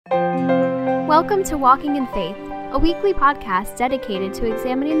Welcome to Walking in Faith, a weekly podcast dedicated to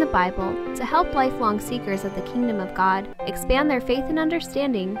examining the Bible to help lifelong seekers of the kingdom of God expand their faith and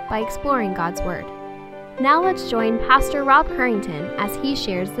understanding by exploring God's Word. Now let's join Pastor Rob Harrington as he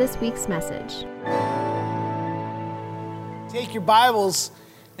shares this week's message. Take your Bibles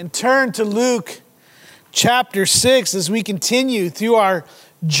and turn to Luke chapter 6 as we continue through our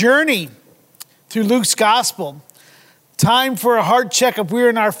journey through Luke's Gospel. Time for a heart checkup. We're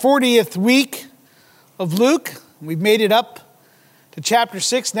in our 40th week of Luke. We've made it up to chapter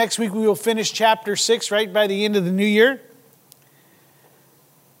 6. Next week we will finish chapter 6 right by the end of the new year.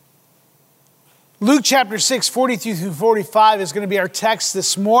 Luke chapter 6, 42 through 45 is going to be our text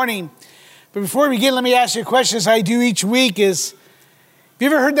this morning. But before we begin, let me ask you a question as I do each week have you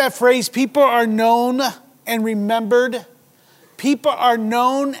ever heard that phrase, people are known and remembered? People are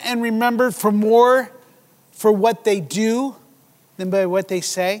known and remembered for more for what they do than by what they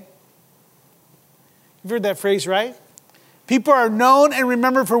say. You've heard that phrase, right? People are known and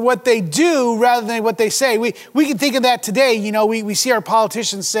remembered for what they do rather than what they say. We can think of that today. You know, we see our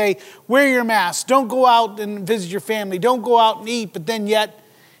politicians say, wear your mask, don't go out and visit your family, don't go out and eat, but then yet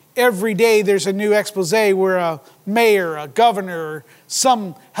every day there's a new expose where a mayor, a governor, or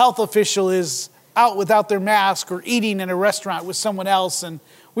some health official is out without their mask or eating in a restaurant with someone else, and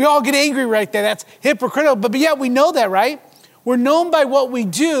we all get angry right there. That's hypocritical, but yet we know that, right? We're known by what we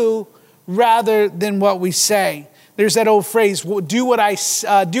do rather than what we say. There's that old phrase, do what I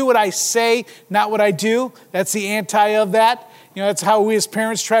say, not what I do. That's the anti of that. You know, that's how we as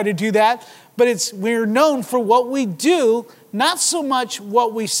parents try to do that. But we're known for what we do, not so much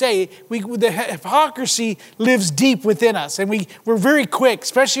what we say. The hypocrisy lives deep within us. And we're very quick,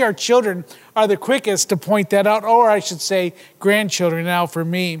 especially our children are the quickest to point that out. Or I should say grandchildren now for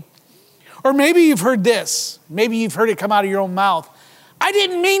me. Or maybe you've heard this. Maybe you've heard it come out of your own mouth. I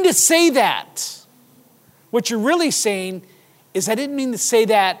didn't mean to say that. What you're really saying is I didn't mean to say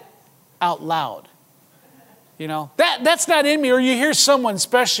that out loud. You know, that's not in me. Or you hear someone,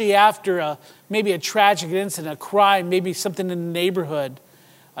 especially after maybe a tragic incident, a crime, maybe something in the neighborhood.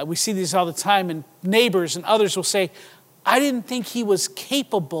 We see these all the time, and neighbors and others will say, I didn't think he was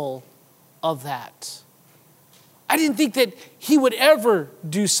capable of that. I didn't think that he would ever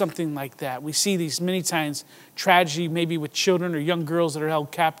do something like that. We see these many times, tragedy maybe with children or young girls that are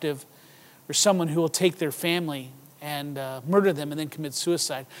held captive, or someone who will take their family and murder them and then commit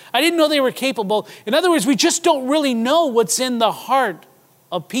suicide. I didn't know they were capable. In other words, we just don't really know what's in the heart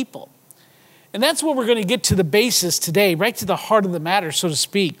of people. And that's what we're going to get to the basis today, right to the heart of the matter, so to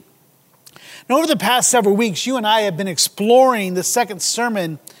speak. Now, over the past several weeks, you and I have been exploring the second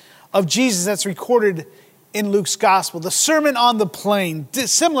sermon of Jesus that's recorded in Luke's Gospel, the Sermon on the Plain,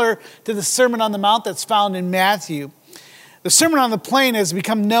 similar to the Sermon on the Mount that's found in Matthew. The Sermon on the Plain has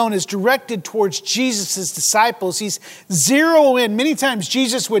become known as directed towards Jesus' disciples. He's zeroing in. Many times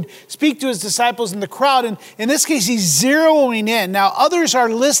Jesus would speak to his disciples in the crowd, and in this case, he's zeroing in. Now, others are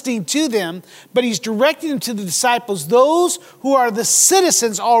listening to them, but he's directing them to the disciples, those who are the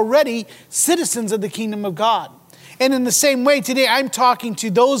citizens already, citizens of the kingdom of God. And in the same way, today I'm talking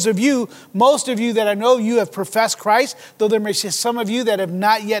to those of you, most of you that I know you have professed Christ, though there may be some of you that have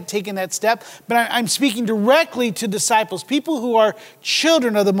not yet taken that step. But I'm speaking directly to disciples, people who are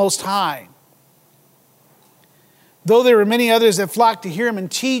children of the Most High. Though there are many others that flock to hear him and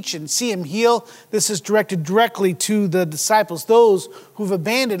teach and see him heal, this is directed directly to the disciples, those who've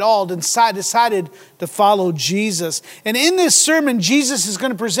abandoned all and decided to follow Jesus. And in this sermon, Jesus is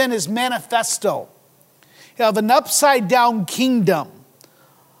going to present his manifesto of an upside-down kingdom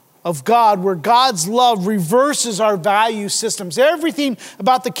of God where God's love reverses our value systems. Everything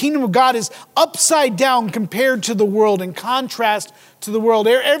about the kingdom of God is upside down compared to the world, in contrast to the world.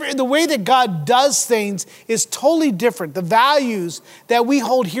 The way that God does things is totally different. The values that we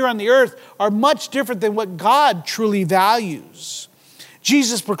hold here on the earth are much different than what God truly values.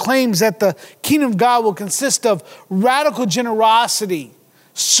 Jesus proclaims that the kingdom of God will consist of radical generosity,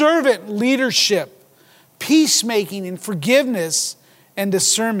 servant leadership, peacemaking and forgiveness and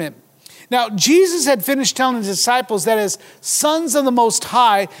discernment. Now, Jesus had finished telling his disciples that as sons of the Most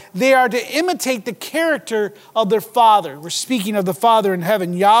High, they are to imitate the character of their Father. We're speaking of the Father in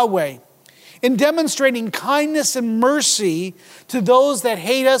heaven, Yahweh, in demonstrating kindness and mercy to those that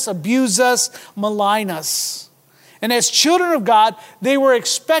hate us, abuse us, malign us. And as children of God, they were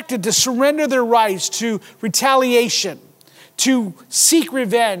expected to surrender their rights to retaliation, to seek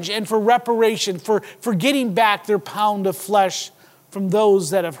revenge and for reparation, for getting back their pound of flesh from those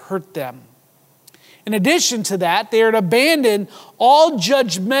that have hurt them. In addition to that, they are to abandon all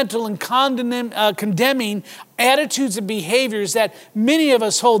judgmental and condemning attitudes and behaviors that many of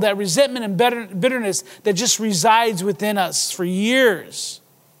us hold, that resentment and bitterness that just resides within us for years.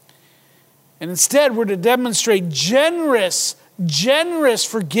 And instead, we're to demonstrate generous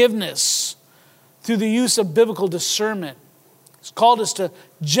forgiveness through the use of biblical discernment. He's called us to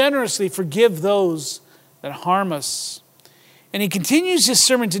generously forgive those that harm us. And he continues his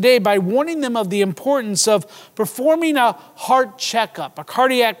sermon today by warning them of the importance of performing a heart checkup, a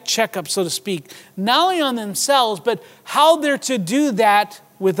cardiac checkup, so to speak, not only on themselves, but how they're to do that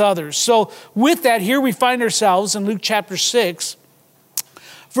with others. So with that, here we find ourselves in Luke chapter 6,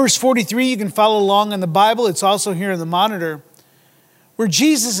 verse 43. You can follow along in the Bible. It's also here in the monitor, where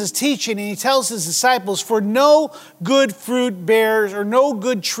Jesus is teaching, and he tells his disciples, for no good fruit bears, or no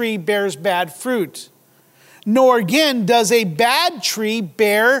good tree bears bad fruit. Nor again does a bad tree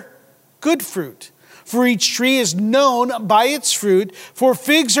bear good fruit. For each tree is known by its fruit. For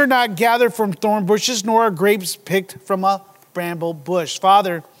figs are not gathered from thorn bushes, nor are grapes picked from a bramble bush.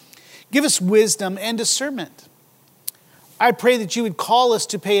 Father, give us wisdom and discernment. I pray that you would call us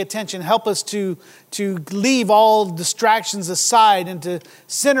to pay attention. Help us to leave all distractions aside and to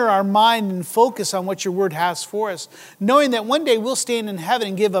center our mind and focus on what your word has for us, knowing that one day we'll stand in heaven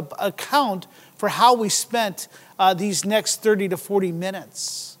and give an account for how we spent these next 30 to 40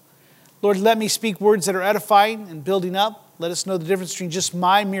 minutes. Lord, let me speak words that are edifying and building up. Let us know the difference between just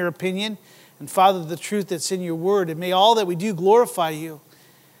my mere opinion and, Father, the truth that's in your word. And may all that we do glorify you.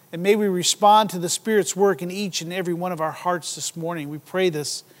 And may we respond to the Spirit's work in each and every one of our hearts this morning. We pray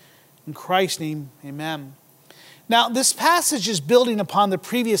this in Christ's name, amen. Now, this passage is building upon the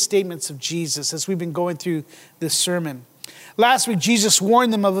previous statements of Jesus as we've been going through this sermon. Last week, Jesus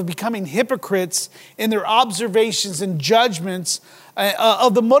warned them of becoming hypocrites in their observations and judgments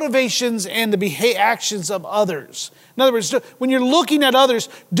of the motivations and the actions of others. In other words, when you're looking at others,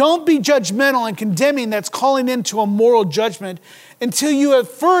 don't be judgmental and condemning. That's calling into a moral judgment until you have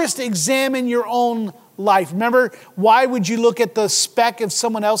first examined your own life. Remember, why would you look at the speck of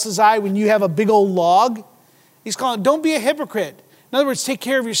someone else's eye when you have a big old log? He's calling, don't be a hypocrite. In other words, take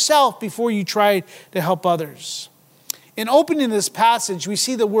care of yourself before you try to help others. In opening this passage, we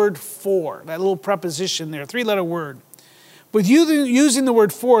see the word for, that little preposition there, 3-letter word. With using the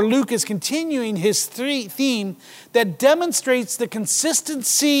word for, Luke is continuing his theme that demonstrates the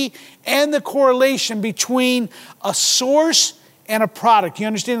consistency and the correlation between a source and a product. You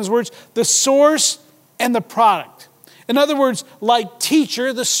understand those words? The source and the product. In other words, like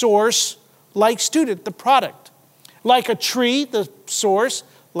teacher, the source, like student, the product. Like a tree, the source,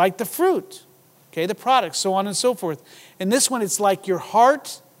 like the fruit. Okay, the product, so on and so forth. In this one, it's like your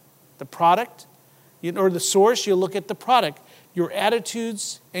heart, the product, or the source, you'll look at the product, your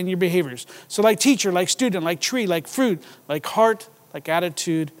attitudes and your behaviors. So like teacher, like student, like tree, like fruit, like heart, like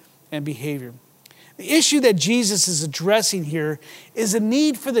attitude and behavior. The issue that Jesus is addressing here is a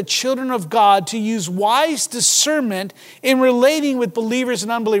need for the children of God to use wise discernment in relating with believers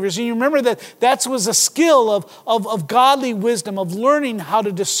and unbelievers. And you remember that was a skill of godly wisdom, of learning how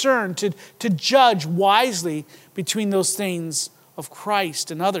to discern, to judge wisely between those things of Christ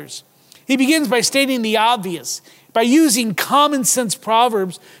and others. He begins by stating the obvious, by using common sense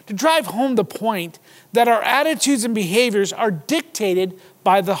proverbs to drive home the point that our attitudes and behaviors are dictated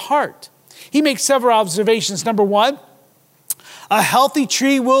by the heart. He makes several observations. Number one, a healthy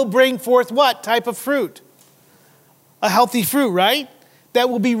tree will bring forth what type of fruit? A healthy fruit, right? That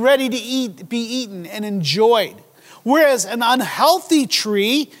will be ready to be eaten and enjoyed. Whereas an unhealthy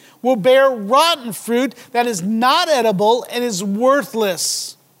tree will bear rotten fruit that is not edible and is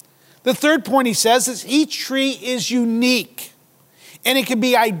worthless. The third point he says is each tree is unique. And it can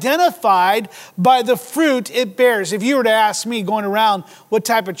be identified by the fruit it bears. If you were to ask me going around, what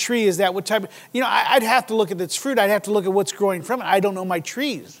type of tree is that? I'd have to look at its fruit. I'd have to look at what's growing from it. I don't know my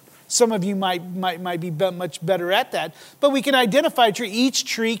trees. Some of you might be much better at that. But we can identify a tree. Each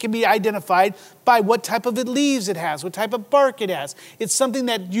tree can be identified by what type of leaves it has, what type of bark it has. It's something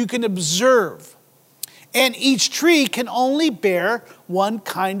that you can observe. And each tree can only bear one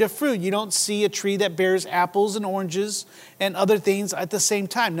kind of fruit. You don't see a tree that bears apples and oranges and other things at the same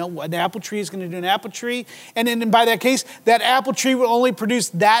time. No, an apple tree is going to do an apple tree. And then by that case, that apple tree will only produce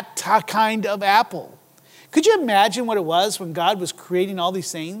that kind of apple. Could you imagine what it was when God was creating all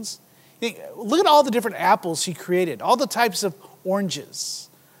these things? Look at all the different apples he created, all the types of oranges,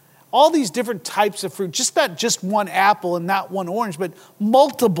 all these different types of fruit. Not just one apple and not one orange, but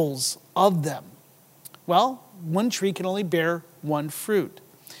multiples of them. Well, one tree can only bear one fruit,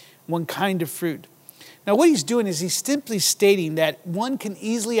 one kind of fruit. Now, what he's doing is he's simply stating that one can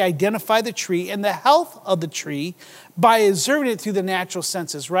easily identify the tree and the health of the tree by observing it through the natural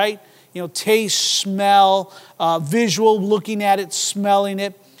senses, right? Taste, smell, visual, looking at it, smelling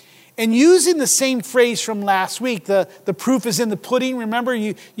it. And using the same phrase from last week, the proof is in the pudding. Remember,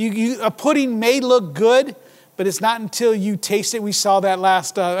 a pudding may look good, but it's not until you taste it. We saw that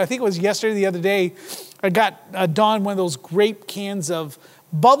last, I think it was yesterday, the other day. I got Dawn one of those grape cans of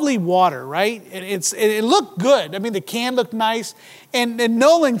bubbly water, right? It looked good. I mean, the can looked nice. And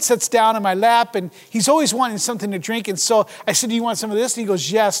Nolan sits down in my lap, and he's always wanting something to drink. And so I said, do you want some of this? And he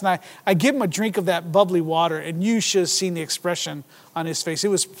goes, yes. And I give him a drink of that bubbly water, and you should have seen the expression on his face. It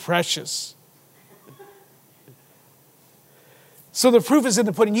was precious. So the proof is in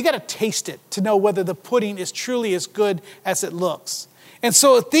the pudding. You got to taste it to know whether the pudding is truly as good as it looks. And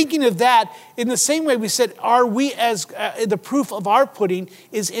so thinking of that, in the same way we said, are we as the proof of our pudding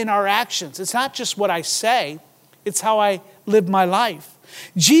is in our actions. It's not just what I say, it's how I live my life.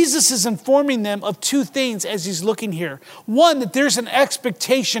 Jesus is informing them of two things as he's looking here. One, that there's an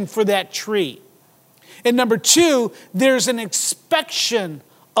expectation for that tree. And number two, there's an inspection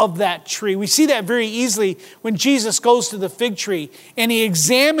of that tree. We see that very easily when Jesus goes to the fig tree and he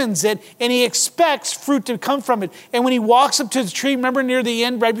examines it and he expects fruit to come from it. And when he walks up to the tree, remember near the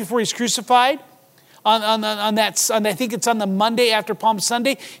end, right before he's crucified, I think it's on the Monday after Palm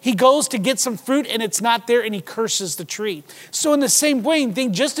Sunday, he goes to get some fruit and it's not there and he curses the tree. So in the same way,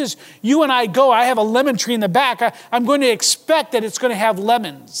 just as you and I go, I have a lemon tree in the back, I'm going to expect that it's going to have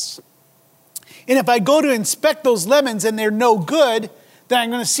lemons. And if I go to inspect those lemons and they're no good, then I'm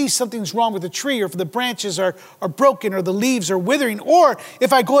going to see something's wrong with the tree, or if the branches are broken or the leaves are withering. Or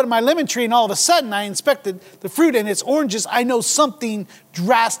if I go to my lemon tree and all of a sudden I inspect the fruit and it's oranges, I know something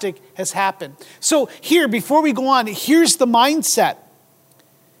drastic has happened. So here, before we go on, here's the mindset.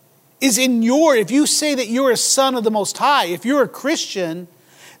 If you say that you're a son of the Most High, if you're a Christian,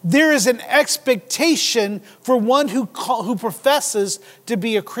 there is an expectation for one who professes to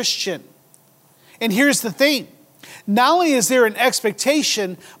be a Christian. And here's the thing. Not only is there an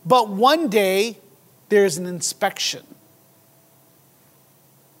expectation, but one day there's an inspection.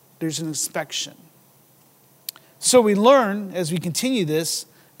 There's an inspection. So we learn, as we continue this,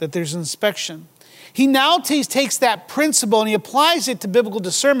 that there's an inspection. He now takes that principle and he applies it to biblical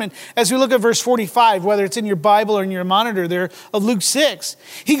discernment as we look at verse 45, whether it's in your Bible or in your monitor there of Luke 6.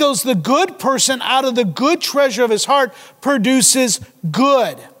 He goes, the good person out of the good treasure of his heart produces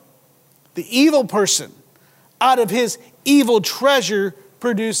good. The evil person out of his evil treasure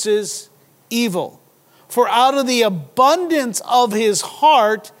produces evil. For out of the abundance of his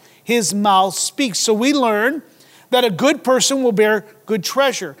heart, his mouth speaks. So we learn that a good person will bear good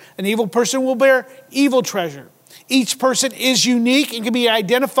treasure. An evil person will bear evil treasure. Each person is unique and can be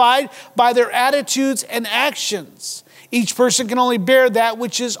identified by their attitudes and actions. Each person can only bear that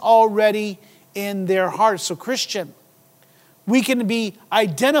which is already in their heart. So Christian, we can be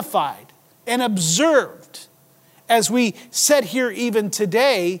identified and observed as we said here even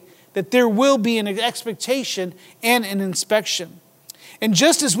today, that there will be an expectation and an inspection. And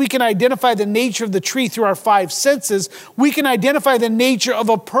just as we can identify the nature of the tree through our five senses, we can identify the nature of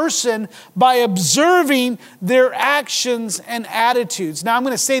a person by observing their actions and attitudes. Now, I'm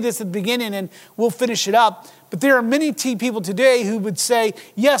going to say this at the beginning and we'll finish it up. But there are many people today who would say,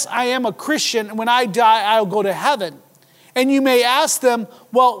 yes, I am a Christian, and when I die, I'll go to heaven. And you may ask them,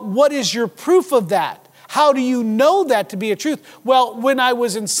 well, what is your proof of that? How do you know that to be a truth? Well, when I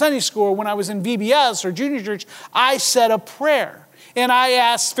was in Sunday school, or when I was in VBS or junior church, I said a prayer. And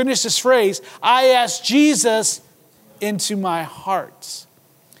I finish this phrase, I asked Jesus into my heart.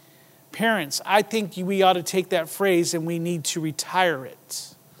 Parents, I think we ought to take that phrase and we need to retire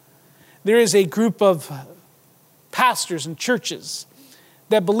it. There is a group of pastors and churches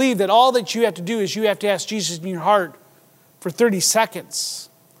that believe that all that you have to do is you have to ask Jesus in your heart for 30 seconds.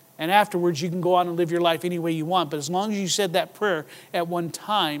 And afterwards, you can go on and live your life any way you want. But as long as you said that prayer at one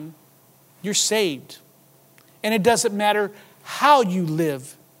time, you're saved. And it doesn't matter how you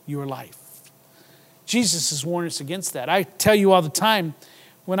live your life. Jesus has warned us against that. I tell you all the time,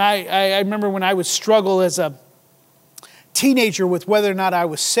 when I remember when I would struggle as a teenager with whether or not I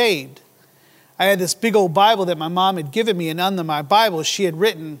was saved. I had this big old Bible that my mom had given me, and under my Bible, she had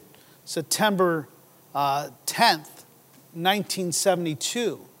written September 10th,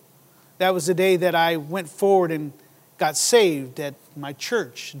 1972. That was the day that I went forward and got saved at my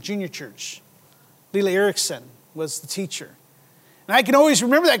church, junior church. Lila Erickson was the teacher. And I can always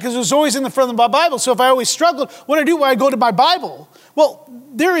remember that because it was always in the front of my Bible. So if I always struggled, what do I do when I go to my Bible? Well,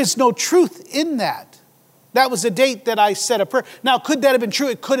 there is no truth in that. That was the date that I said a prayer. Now, could that have been true?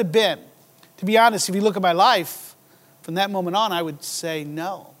 It could have been. To be honest, if you look at my life, from that moment on, I would say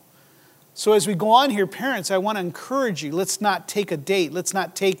no. So as we go on here, parents, I want to encourage you, let's not take a date. Let's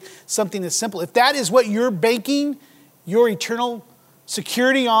not take something that's simple. If that is what you're banking your eternal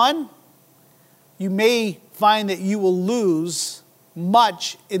security on, you may find that you will lose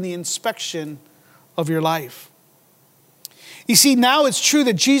much in the inspection of your life. You see, now it's true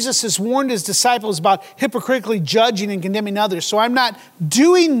that Jesus has warned his disciples about hypocritically judging and condemning others. So I'm not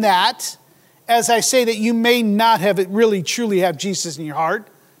doing that as I say that you may not have it really truly have Jesus in your heart.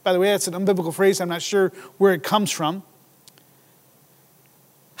 By the way, that's an unbiblical phrase. I'm not sure where it comes from.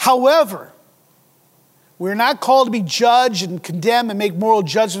 However, we're not called to be judged and condemn and make moral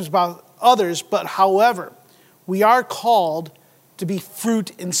judgments about others. But however, we are called to be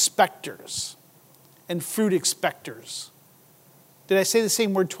fruit inspectors and fruit expectors. Did I say the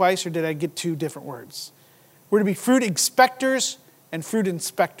same word twice, or did I get two different words? We're to be fruit inspectors and fruit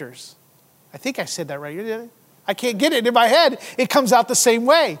inspectors. I think I said that right. Did I? I can't get it in my head. It comes out the same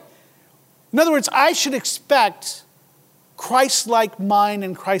way. In other words, I should expect Christ-like mind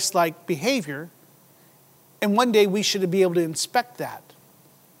and Christ-like behavior, and one day we should be able to inspect that.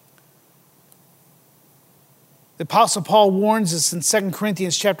 The Apostle Paul warns us in 2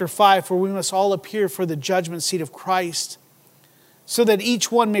 Corinthians chapter 5, for we must all appear for the judgment seat of Christ, so that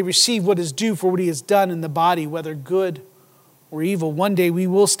each one may receive what is due for what he has done in the body, whether good or evil. One day we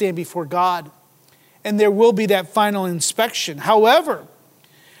will stand before God, and there will be that final inspection. However,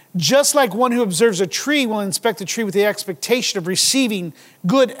 just like one who observes a tree will inspect the tree with the expectation of receiving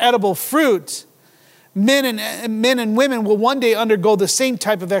good edible fruit, men and women will one day undergo the same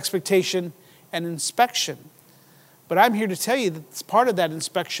type of expectation and inspection. But I'm here to tell you that part of that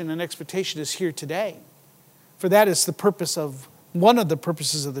inspection and expectation is here today. For that is the purpose of one of the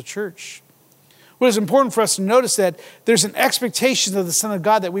purposes of the church. What is important for us to notice that there's an expectation of the Son of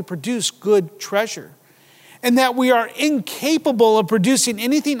God that we produce good treasure, and that we are incapable of producing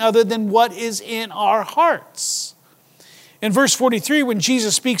anything other than what is in our hearts. In verse 43, when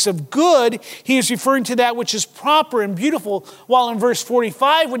Jesus speaks of good, he is referring to that which is proper and beautiful, while in verse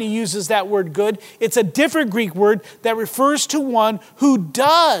 45, when he uses that word good, it's a different Greek word that refers to one who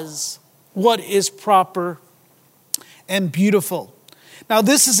does what is proper and beautiful. Now,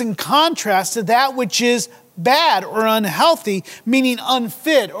 this is in contrast to that which is bad or unhealthy, meaning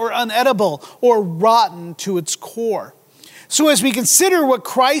unfit or unedible or rotten to its core. So as we consider what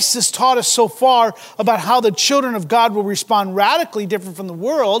Christ has taught us so far about how the children of God will respond radically different from the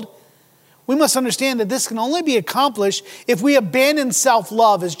world, we must understand that this can only be accomplished if we abandon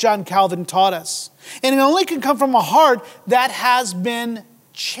self-love, as John Calvin taught us. And it only can come from a heart that has been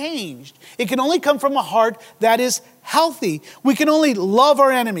changed. It can only come from a heart that is healthy. We can only love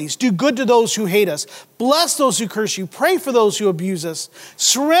our enemies, do good to those who hate us, bless those who curse you, pray for those who abuse us,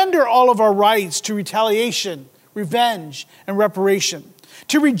 surrender all of our rights to retaliation, revenge, and reparation,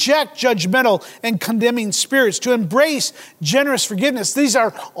 to reject judgmental and condemning spirits, to embrace generous forgiveness. These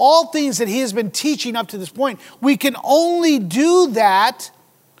are all things that he has been teaching up to this point. We can only do that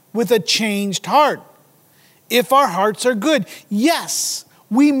with a changed heart. If our hearts are good, yes,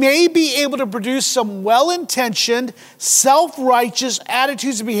 we may be able to produce some well-intentioned, self-righteous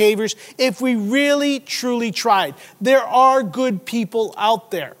attitudes and behaviors if we really, truly tried. There are good people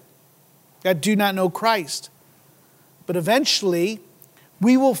out there that do not know Christ. But eventually,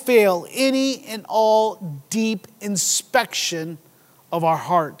 we will fail any and all deep inspection of our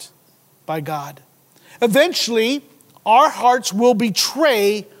heart by God. Eventually, our hearts will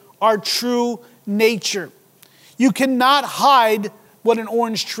betray our true nature. You cannot hide what an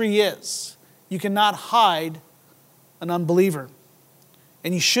orange tree is. You cannot hide an unbeliever.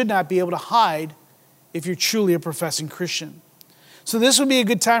 And you should not be able to hide if you're truly a professing Christian. So this would be a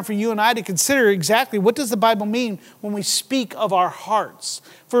good time for you and I to consider exactly what does the Bible mean when we speak of our hearts.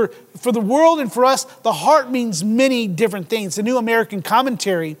 For the world and for us, the heart means many different things. The New American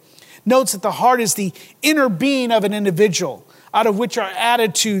Commentary notes that the heart is the inner being of an individual, out of which our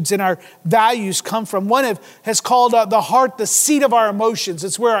attitudes and our values come from. One has called the heart the seat of our emotions.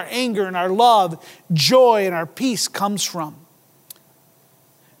 It's where our anger and our love, joy and our peace comes from.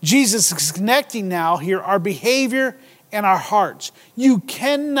 Jesus is connecting now here our behavior and our hearts. You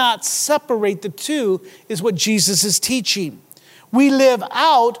cannot separate the two, is what Jesus is teaching. We live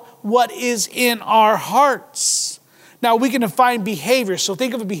out what is in our hearts. Now we can define behavior. So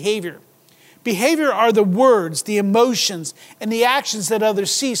think of a behavior. Behavior are the words, the emotions, and the actions that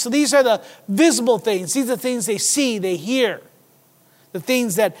others see. So these are the visible things. These are the things they see, they hear. The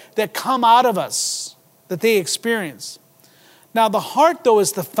things that come out of us, that they experience. Now the heart, though,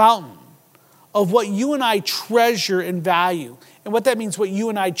 is the fountain of what you and I treasure and value. And what that means, what you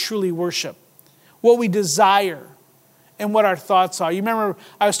and I truly worship. what we desire, and what our thoughts are. You remember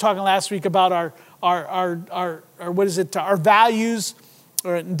I was talking last week about our values,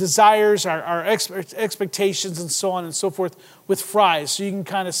 or desires, our expectations, and so on and so forth with fries, so you can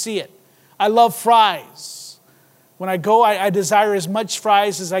kind of see it. I love fries. When I go, I desire as much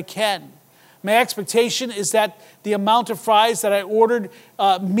fries as I can. My expectation is that the amount of fries that I ordered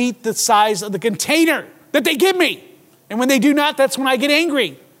meet the size of the container that they give me. And when they do not, that's when I get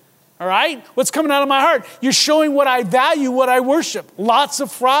angry. All right? What's coming out of my heart? You're showing what I value, what I worship. Lots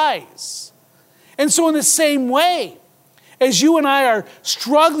of fries. And so in the same way, as you and I are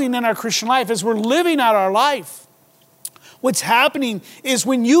struggling in our Christian life, as we're living out our life, what's happening is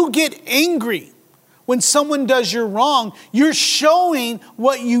when you get angry, when someone does you wrong, you're showing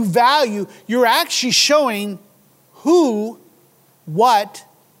what you value. You're actually showing what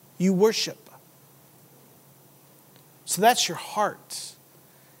you worship. So that's your heart.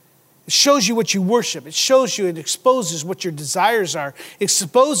 It shows you what you worship. It shows you, it exposes what your desires are. It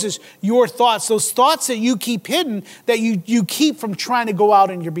exposes your thoughts, those thoughts that you keep hidden, that you keep from trying to go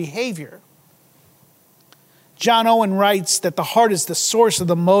out in your behavior. John Owen writes that the heart is the source of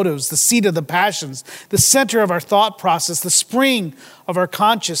the motives, the seat of the passions, the center of our thought process, the spring of our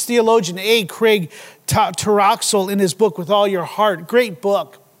conscience. Theologian A. Craig Taraxel, in his book, With All Your Heart, great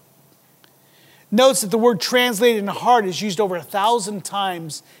book, notes that the word translated in heart is used over 1,000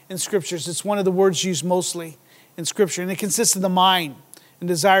 times in Scriptures. It's one of the words used mostly in Scripture, and it consists of the mind and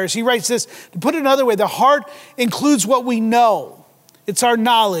desires. He writes this, to put it another way, the heart includes what we know. It's our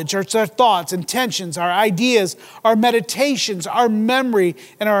knowledge, it's our thoughts, intentions, our ideas, our meditations, our memory,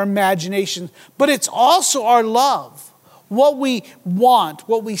 and our imagination. But it's also our love, what we want,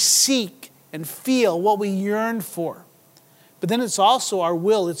 what we seek and feel, what we yearn for. But then it's also our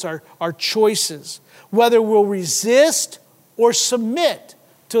will, it's our choices, whether we'll resist or submit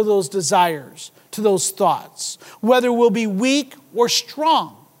to those desires, to those thoughts, whether we'll be weak or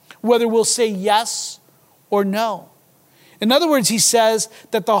strong, whether we'll say yes or no. In other words, he says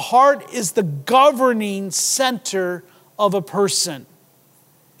that the heart is the governing center of a person.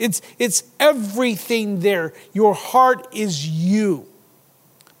 It's everything there. Your heart is you.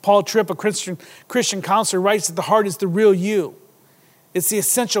 Paul Tripp, a Christian counselor, writes that the heart is the real you. It's the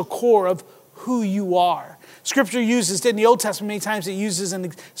essential core of who you are. Scripture uses, in the Old Testament, many times it uses,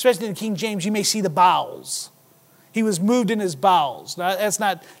 especially in the King James, you may see the bowels. He was moved in his bowels. Now, that's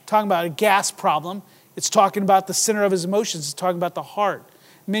not talking about a gas problem. It's talking about the center of his emotions. It's talking about the heart.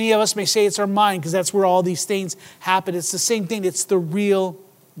 Many of us may say it's our mind because that's where all these things happen. It's the same thing. It's the real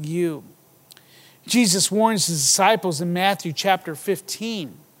you. Jesus warns his disciples in Matthew chapter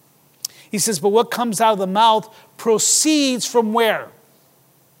 15. He says, but what comes out of the mouth proceeds from where?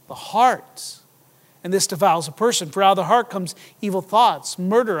 The heart. And this defiles a person. For out of the heart comes evil thoughts,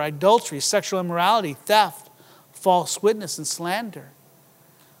 murder, adultery, sexual immorality, theft, false witness, and slander.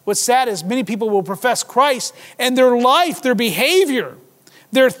 What's sad is many people will profess Christ, and their life, their behavior,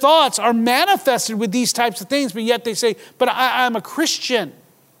 their thoughts are manifested with these types of things, but yet they say, but I'm a Christian.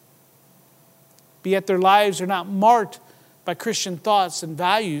 But yet their lives are not marked by Christian thoughts and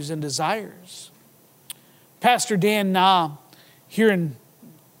values and desires. Pastor Dan Na, here in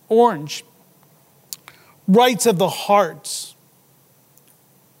Orange, writes of the heart.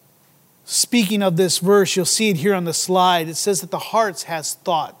 Speaking of this verse, you'll see it here on the slide. It says that the heart has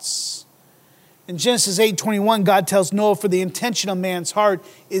thoughts. In Genesis 8:21, God tells Noah, for the intention of man's heart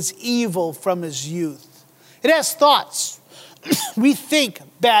is evil from his youth. It has thoughts. We think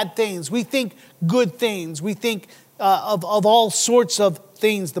bad things. We think good things. We think of all sorts of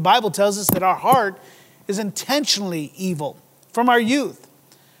things. The Bible tells us that our heart is intentionally evil from our youth.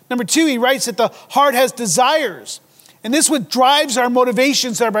 Number 2, he writes that the heart has desires. And this is what drives our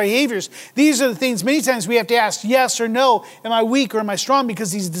motivations, our behaviors. These are the things many times we have to ask yes or no. Am I weak or am I strong?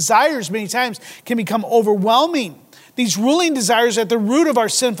 Because these desires many times can become overwhelming. These ruling desires are at the root of our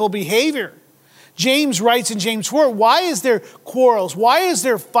sinful behavior. James writes in James 4, why is there quarrels? Why is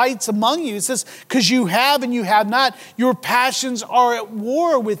there fights among you? It says, because you have and you have not. Your passions are at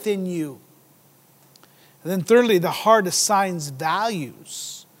war within you. And then thirdly, the heart assigns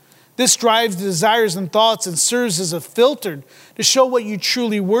values. This drives the desires and thoughts and serves as a filter to show what you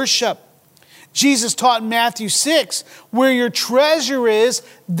truly worship. Jesus taught in Matthew 6, where your treasure is,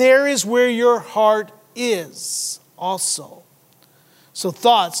 there is where your heart is also. So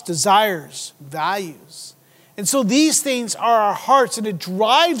thoughts, desires, values. And so these things are our hearts, and it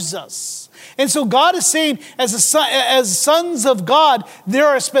drives us. And so God is saying, as sons of God, there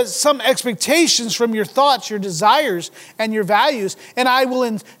are some expectations from your thoughts, your desires, and your values. And I will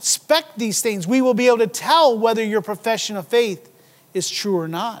inspect these things. We will be able to tell whether your profession of faith is true or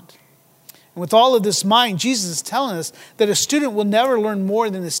not. And with all of this in mind, Jesus is telling us that a student will never learn more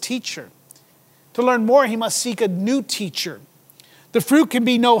than his teacher. To learn more, he must seek a new teacher. The fruit can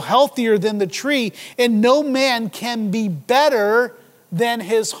be no healthier than the tree, and no man can be better than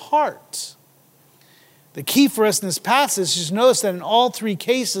his heart. The key for us in this passage is to notice that in all three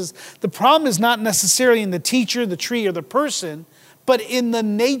cases, the problem is not necessarily in the teacher, the tree, or the person, but in the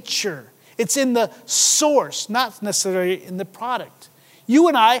nature. It's in the source, not necessarily in the product. You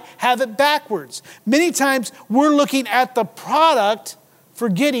and I have it backwards. Many times we're looking at the product,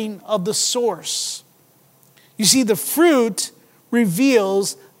 forgetting of the source. You see, the fruit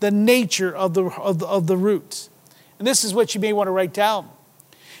reveals the nature of the root. And this is what you may want to write down,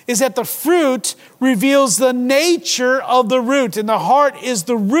 is that the fruit reveals the nature of the root, and the heart is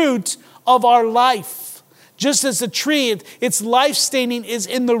the root of our life. Just as the tree, its life standing is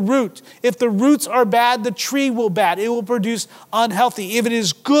in the root. If the roots are bad, the tree will bad. It will produce unhealthy. If it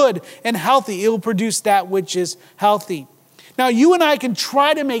is good and healthy, it will produce that which is healthy. Now, you and I can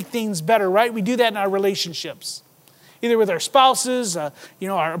try to make things better, right? We do that in our relationships. Either with our spouses, our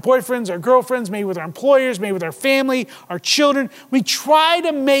boyfriends, our girlfriends, maybe with our employers, maybe with our family, our children. We try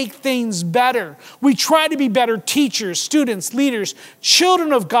to make things better. We try to be better teachers, students, leaders,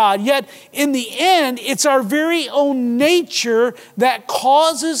 children of God. Yet in the end, it's our very own nature that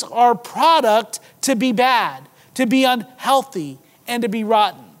causes our product to be bad, to be unhealthy, and to be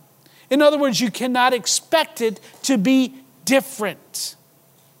rotten. In other words, you cannot expect it to be different.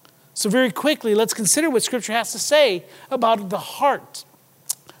 So very quickly, let's consider what Scripture has to say about the heart,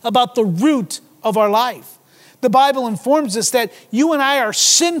 about the root of our life. The Bible informs us that you and I are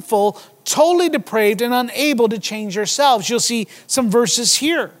sinful, totally depraved, and unable to change ourselves. You'll see some verses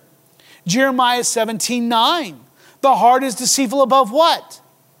here. Jeremiah 17:9. The heart is deceitful above what?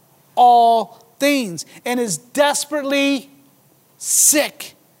 All things, and is desperately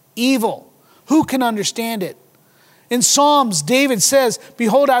sick, evil. Who can understand it? In Psalms, David says,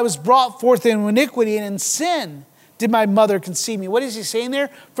 behold, I was brought forth in iniquity, and in sin did my mother conceive me. What is he saying there?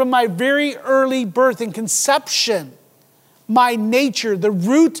 From my very early birth and conception, my nature, the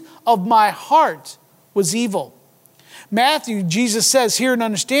root of my heart was evil. Matthew, Jesus says, hear and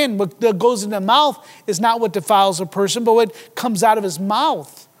understand, what goes into the mouth is not what defiles a person, but what comes out of his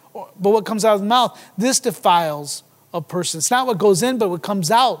mouth. But what comes out of the mouth, this defiles a person. It's not what goes in, but what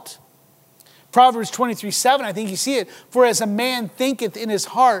comes out. Proverbs 23:7, I think you see it. For as a man thinketh in his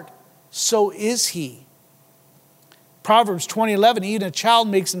heart, so is he. Proverbs 20:11, even a child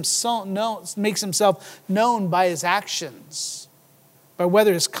makes himself known by his actions, by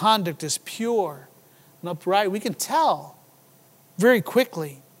whether his conduct is pure and upright. We can tell very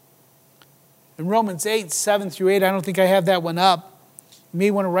quickly. In Romans 8:7-8, I don't think I have that one up. You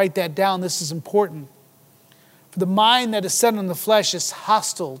may want to write that down. This is important. For the mind that is set on the flesh is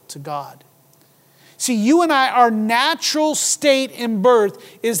hostile to God. See, you and I, our natural state in birth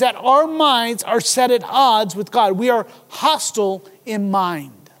is that our minds are set at odds with God. We are hostile in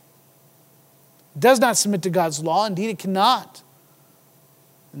mind. It does not submit to God's law. Indeed, it cannot.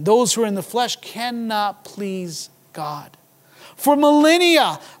 And those who are in the flesh cannot please God. For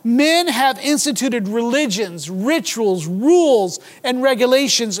millennia, men have instituted religions, rituals, rules, and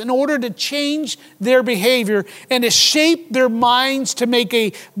regulations in order to change their behavior and to shape their minds to make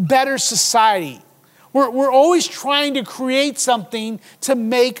a better society. We're always trying to create something to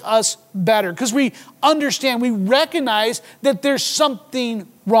make us better because we understand, we recognize that there's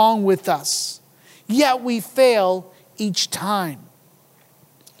something wrong with us. Yet we fail each time.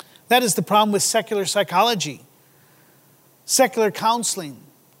 That is the problem with secular psychology, secular counseling,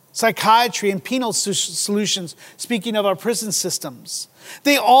 psychiatry, and penal solutions, speaking of our prison systems.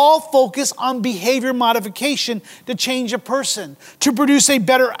 They all focus on behavior modification to change a person, to produce a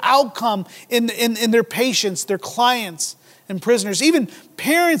better outcome in their patients, their clients, and prisoners. Even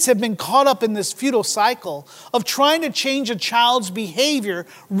parents have been caught up in this futile cycle of trying to change a child's behavior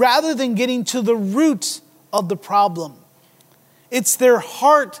rather than getting to the root of the problem. It's their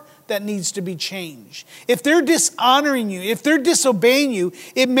heart that needs to be changed. If they're dishonoring you, if they're disobeying you,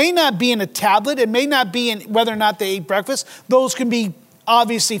 it may not be in a tablet, it may not be in whether or not they ate breakfast. Those can be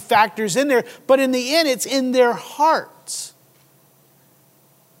obviously factors in there, but in the end, it's in their hearts.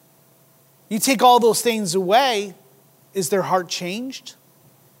 You take all those things away, is their heart changed?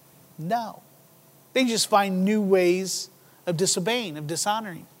 No. They just find new ways of disobeying, of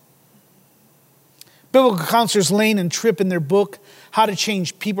dishonoring. Biblical counselors Lane and Tripp in their book, How to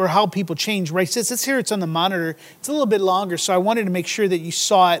Change People, or How People Change, writes this. It's here, it's on the monitor. It's a little bit longer, so I wanted to make sure that you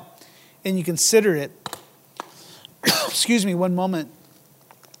saw it and you consider it. Excuse me, one moment.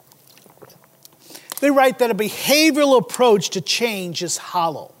 They write that a behavioral approach to change is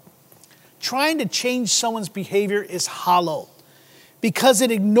hollow. trying to change someone's behavior is hollow because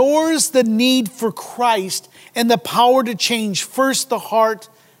it ignores the need for Christ and the power to change first the heart,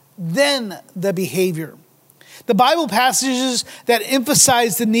 then the behavior. The Bible passages that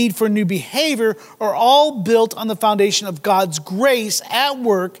emphasize the need for new behavior are all built on the foundation of God's grace at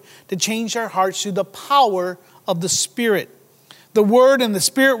work to change our hearts through the power of the Spirit. The Word and the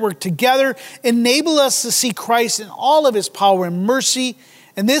Spirit work together, enable us to see Christ in all of his power and mercy,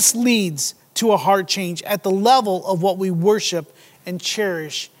 and this leads to a heart change at the level of what we worship and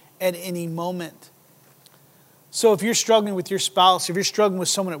cherish at any moment. So if you're struggling with your spouse, if you're struggling with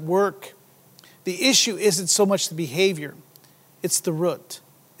someone at work, the issue isn't so much the behavior, it's the root.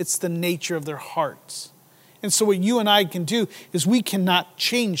 It's the nature of their hearts. And so what you and I can do is we cannot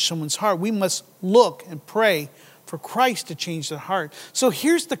change someone's heart. We must look and pray for Christ to change their heart. So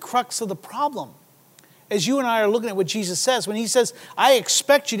here's the crux of the problem. As you and I are looking at what Jesus says, when he says, I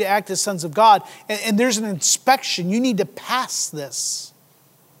expect you to act as sons of God, and there's an inspection, you need to pass this.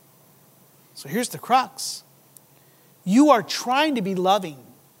 So here's the crux. You are trying to be loving.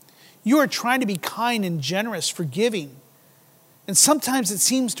 You are trying to be kind and generous, forgiving. And sometimes it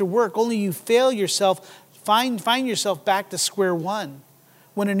seems to work, only you fail yourself, find yourself back to square one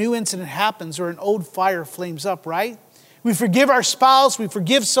when a new incident happens or an old fire flames up, right? We forgive our spouse, we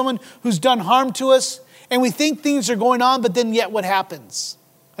forgive someone who's done harm to us, and we think things are going on, but then yet what happens?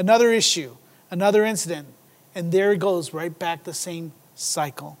 Another issue, another incident, and there it goes, right back the same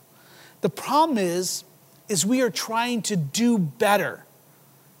cycle. The problem is we are trying to do better.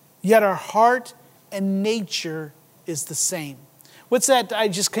 Yet our heart and nature is the same. What's that? I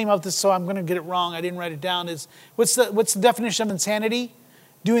just came up with this, so I'm going to get it wrong. I didn't write it down. What's the definition of insanity?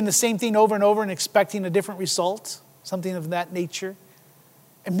 Doing the same thing over and over and expecting a different result, something of that nature.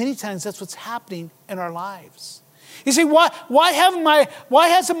 And many times that's what's happening in our lives. You say, why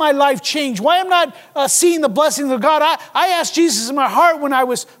hasn't my life changed? Why am I not seeing the blessings of God? I asked Jesus in my heart when I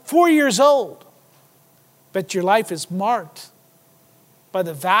was 4 years old. But your life is marked by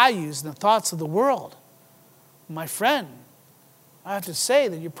the values and the thoughts of the world. My friend, I have to say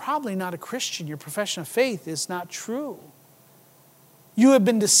that you're probably not a Christian. Your profession of faith is not true. You have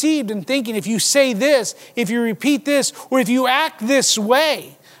been deceived in thinking if you say this, if you repeat this, or if you act this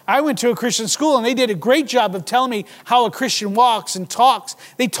way. I went to a Christian school and they did a great job of telling me how a Christian walks and talks.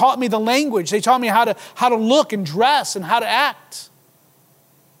 They taught me the language. They taught me how to look and dress and how to act.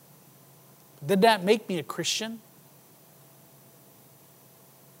 Did that make me a Christian?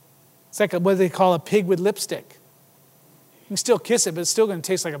 It's like what they call a pig with lipstick. You can still kiss it, but it's still going to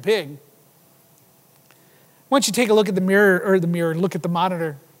taste like a pig. Once you take a look at look at the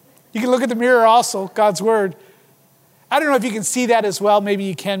monitor. You can look at the mirror also, God's Word. I don't know if you can see that as well. Maybe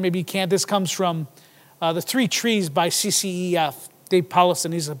you can, maybe you can't. This comes from The Three Trees by CCEF. Dave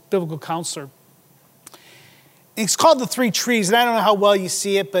Paulison, he's a biblical counselor. It's called The Three Trees, and I don't know how well you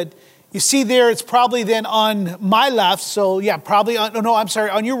see it, but you see there, it's probably then on my left. So yeah, probably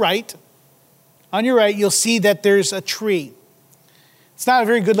on your right. On your right, you'll see that there's a tree. It's not a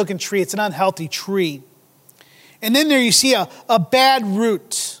very good looking tree. It's an unhealthy tree. And then there you see a bad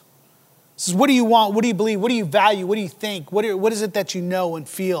root. This is, what do you want? What do you believe? What do you value? What do you think? What is it that you know and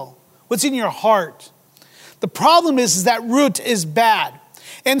feel? What's in your heart? The problem is that root is bad.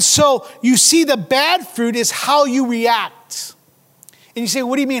 And so you see the bad fruit is how you react. And you say,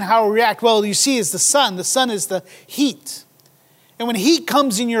 what do you mean how we react? Well, you see is the sun. The sun is the heat. And when heat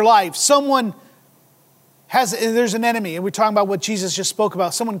comes in your life, there's an enemy. And we're talking about what Jesus just spoke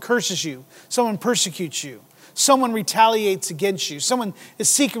about. Someone curses you. Someone persecutes you. Someone retaliates against you. Someone is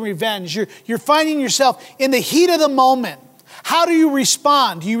seeking revenge. You're finding yourself in the heat of the moment. How do you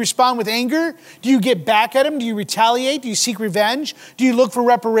respond? Do you respond with anger? Do you get back at him? Do you retaliate? Do you seek revenge? Do you look for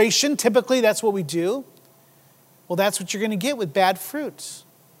reparation? Typically, that's what we do. Well, that's what you're going to get with bad fruits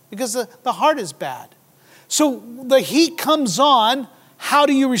because the heart is bad. So the heat comes on. How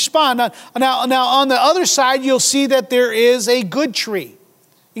do you respond? Now, on the other side, you'll see that there is a good tree.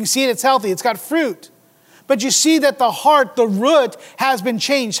 You can see it, it's healthy, it's got fruit. But you see that the heart, the root, has been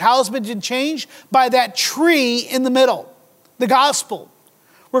changed. How has it been changed? By that tree in the middle, the gospel,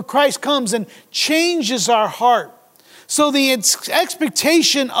 where Christ comes and changes our heart. So the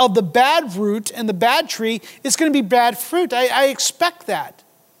expectation of the bad root and the bad tree is going to be bad fruit. I expect that.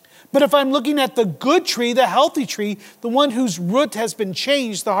 But if I'm looking at the good tree, the healthy tree, the one whose root has been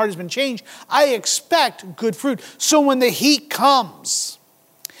changed, the heart has been changed, I expect good fruit. So when the heat comes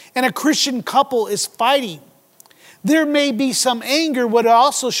and a Christian couple is fighting, there may be some anger. What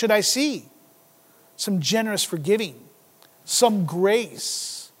also should I see? Some generous forgiving, some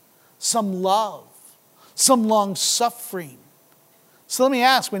grace, some love, some long suffering, So let me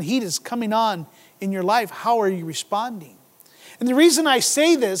ask, when heat is coming on in your life, how are you responding? And the reason I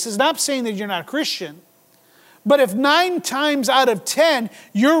say this is not saying that you're not a Christian, but if 9 times out of 10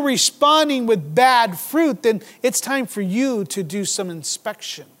 you're responding with bad fruit, then it's time for you to do some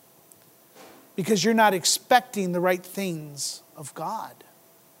inspection, because you're not expecting the right things of God.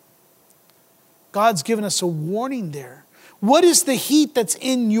 God's given us a warning there. What is the heat that's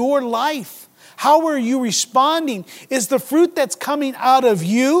in your life? How are you responding? Is the fruit that's coming out of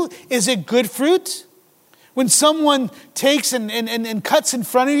you, is it good fruit? When someone takes and cuts in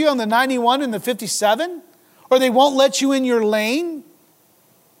front of you on the 91 and the 57, or they won't let you in your lane,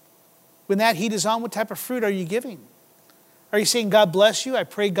 when that heat is on, what type of fruit are you giving? Are you saying, God bless you, I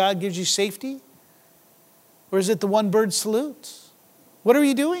pray God gives you safety? Or is it the one bird salute? What are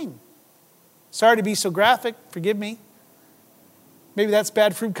you doing? Sorry to be so graphic, forgive me. Maybe that's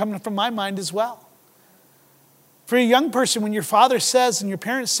bad fruit coming from my mind as well. For a young person, when your father says and your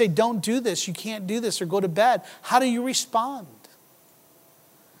parents say, don't do this, you can't do this, or go to bed, how do you respond?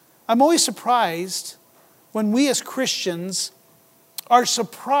 I'm always surprised when we as Christians are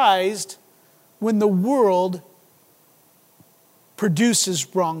surprised when the world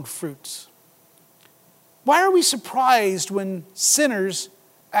produces wrong fruits. Why are we surprised when sinners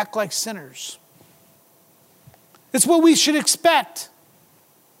act like sinners? It's what we should expect.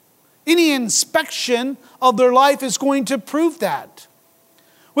 Any inspection of their life is going to prove that.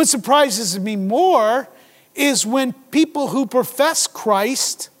 What surprises me more is when people who profess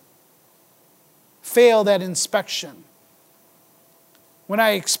Christ fail that inspection. When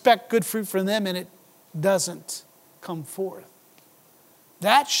I expect good fruit from them and it doesn't come forth.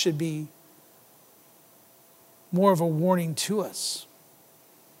 That should be more of a warning to us.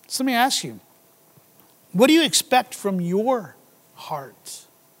 So let me ask you, what do you expect from your heart?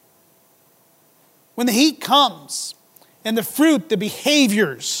 When the heat comes and the fruit, the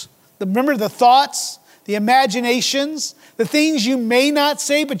behaviors, remember the thoughts, the imaginations, the things you may not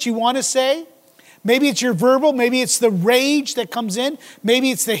say but you want to say. Maybe it's your verbal, maybe it's the rage that comes in, maybe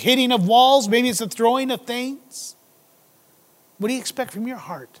it's the hitting of walls, maybe it's the throwing of things. What do you expect from your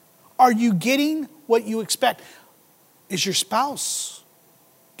heart? Are you getting what you expect? Is your spouse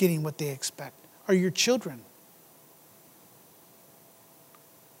getting what they expect? Are your children?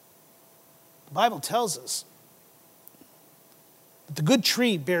 The Bible tells us that the good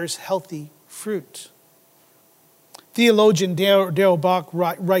tree bears healthy fruit. Theologian Darrell Bock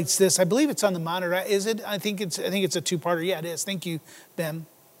writes this. I believe it's on the monitor. Is it? I think it's a 2-parter. Yeah, it is. Thank you, Ben.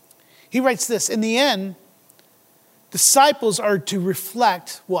 He writes this. In the end, disciples are to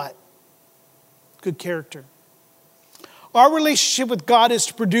reflect what? Good character. Our relationship with God is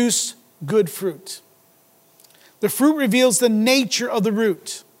to produce good fruit. The fruit reveals the nature of the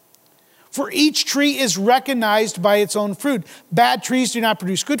root. For each tree is recognized by its own fruit. Bad trees do not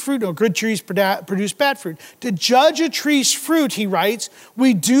produce good fruit, nor good trees produce bad fruit. To judge a tree's fruit, he writes,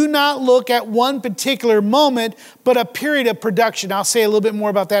 we do not look at one particular moment, but a period of production. I'll say a little bit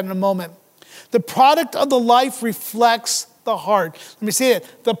more about that in a moment. The product of the life reflects the heart. Let me say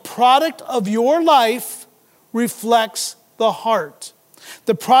it. The product of your life reflects the heart.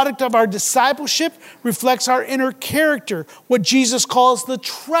 The product of our discipleship reflects our inner character, what Jesus calls the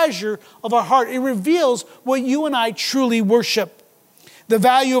treasure of our heart. It reveals what you and I truly worship. The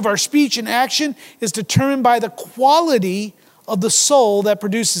value of our speech and action is determined by the quality of the soul that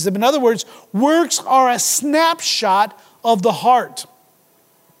produces them. In other words, works are a snapshot of the heart.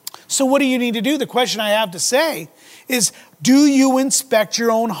 So what do you need to do? The question I have to say is, do you inspect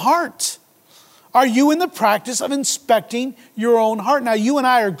your own heart? Are you in the practice of inspecting your own heart? Now, you and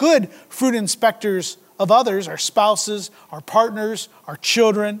I are good fruit inspectors of others, our spouses, our partners, our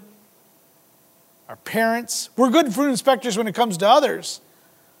children, our parents. We're good fruit inspectors when it comes to others.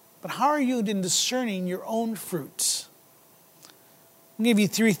 But how are you in discerning your own fruits? I'll give you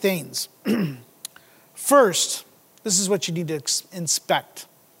 3 things. First, this is what you need to inspect.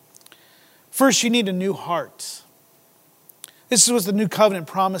 First, you need a new heart. This is what the new covenant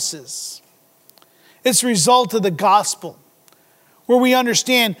promises. It's a result of the gospel, where we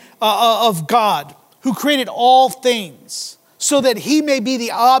understand of God, who created all things, so that he may be the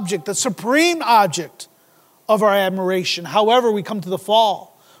object, the supreme object of our admiration. However, we come to the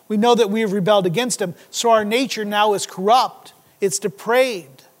fall. We know that we have rebelled against him, so our nature now is corrupt. It's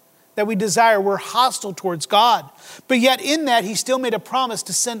depraved, that we desire. We're hostile towards God. But yet in that, he still made a promise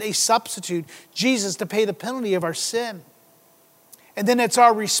to send a substitute, Jesus, to pay the penalty of our sin. And then it's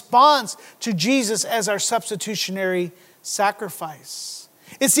our response to Jesus as our substitutionary sacrifice.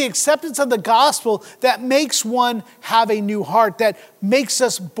 It's the acceptance of the gospel that makes one have a new heart, that makes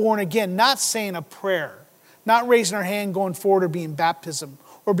us born again, not saying a prayer, Not raising our hand going forward or being baptism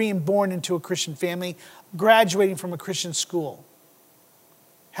or being born into a Christian family, graduating from a Christian school,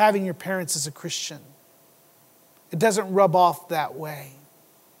 having your parents as a Christian. It doesn't rub off that way.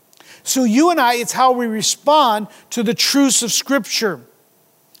 So you and I, it's how we respond to the truths of Scripture.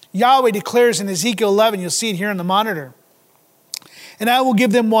 Yahweh declares in Ezekiel 11, you'll see it here on the monitor, and I will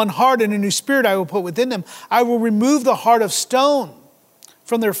give them one heart and a new spirit I will put within them. I will remove the heart of stone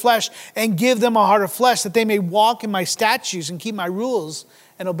from their flesh and give them a heart of flesh that they may walk in my statutes and keep my rules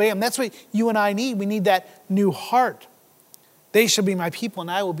and obey them. That's what you and I need. We need that new heart. They shall be my people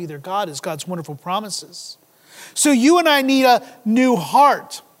and I will be their God, is God's wonderful promises. So you and I need a new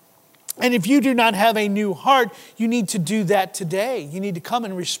heart. And if you do not have a new heart, you need to do that today. You need to come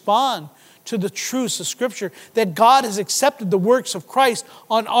and respond to the truths of Scripture, that God has accepted the works of Christ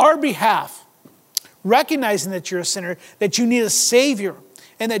on our behalf, recognizing that you're a sinner, that you need a Savior,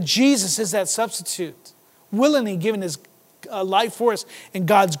 and that Jesus is that substitute, willingly giving his life for us, and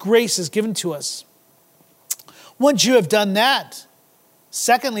God's grace is given to us. Once you have done that,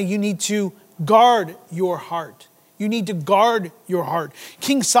 secondly, you need to guard your heart. You need to guard your heart.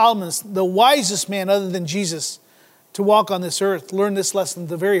 King Solomon, the wisest man other than Jesus to walk on this earth, learned this lesson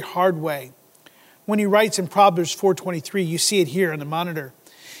the very hard way. When he writes in Proverbs 4:23, you see it here on the monitor.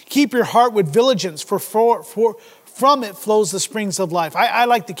 Keep your heart with diligence, for from it flows the springs of life. I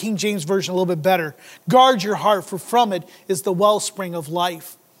like the King James Version a little bit better. Guard your heart, for from it is the wellspring of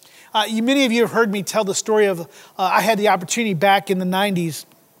life. Many of you have heard me tell the story of, I had the opportunity back in the 90s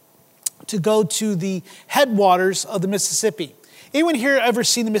to go to the headwaters of the Mississippi. Anyone here ever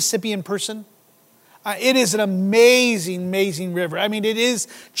seen the Mississippi in person? It is an amazing, amazing river. I mean, it is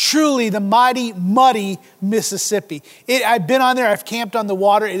truly the mighty, muddy Mississippi. I've been on there. I've camped on the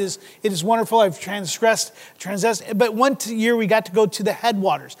water. It is wonderful. I've transgressed. But one year we got to go to the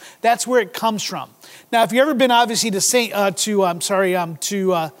headwaters. That's where it comes from. Now, if you've ever been, obviously, to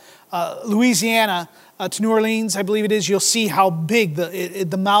Louisiana, to New Orleans, I believe it is, you'll see how big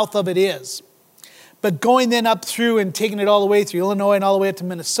the mouth of it is. But going then up through and taking it all the way through Illinois and all the way up to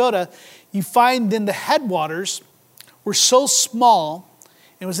Minnesota, you find then the headwaters were so small,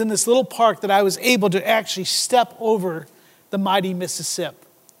 and it was in this little park that I was able to actually step over the mighty Mississippi.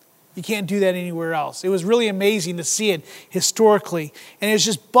 You can't do that anywhere else. It was really amazing to see it historically. And it was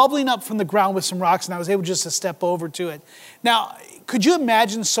just bubbling up from the ground with some rocks, and I was able just to step over to it. Now, could you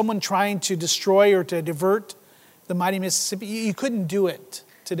imagine someone trying to destroy or to divert the mighty Mississippi? You couldn't do it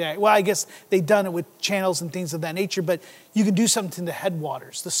today. Well, I guess they've done it with channels and things of that nature, but you can do something to the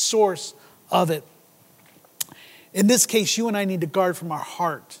headwaters, the source of it. In this case, you and I need to guard from our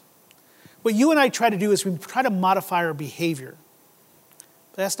heart. What you and I try to do is we try to modify our behavior.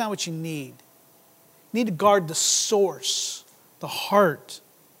 But that's not what you need. You need to guard the source, the heart.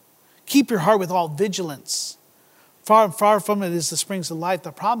 Keep your heart with all vigilance. Far from it is the springs of life.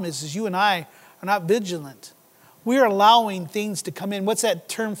 The problem is you and I are not vigilant. We are allowing things to come in. What's that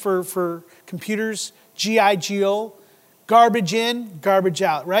term for computers? GIGO. Garbage in, garbage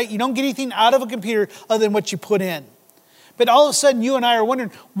out, right? You don't get anything out of a computer other than what you put in. But all of a sudden, you and I are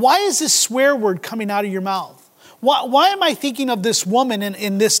wondering, why is this swear word coming out of your mouth? Why am I thinking of this woman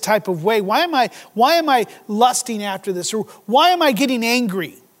in this type of way? Why am I lusting after this? Or why am I getting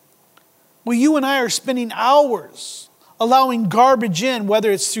angry? Well, you and I are spending hours allowing garbage in,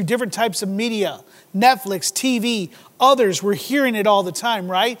 whether it's through different types of media, Netflix, TV, others. We're hearing it all the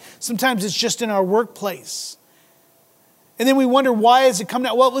time, right? Sometimes it's just in our workplace. And then we wonder, why is it coming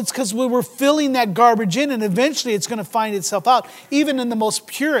out? Well, it's because we're filling that garbage in, and eventually it's going to find itself out. Even in the most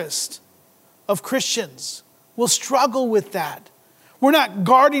purest of Christians, we'll struggle with that. We're not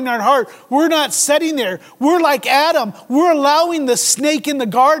guarding our heart. We're not sitting there. We're like Adam. We're allowing the snake in the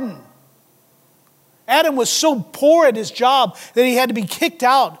garden. Adam was so poor at his job that he had to be kicked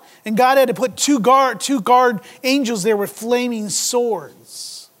out. And God had to put two guard angels there with flaming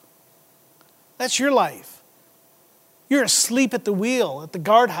swords. That's your life. You're asleep at the wheel, at the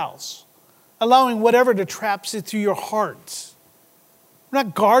guardhouse, allowing whatever to traps it through your heart. We're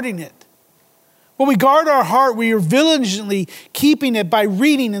not guarding it. When we guard our heart, we are diligently keeping it by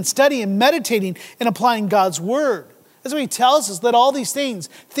reading and studying, meditating, and applying God's word. That's what he tells us, let all these things.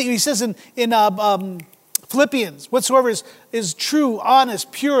 He says in Philippians, whatsoever is true,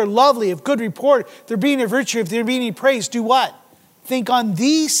 honest, pure, lovely, of good report, if there be any virtue, if there be any praise, do what? Think on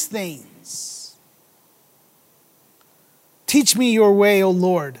these things. Teach me your way, O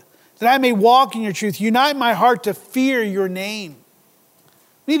Lord, that I may walk in your truth. Unite my heart to fear your name.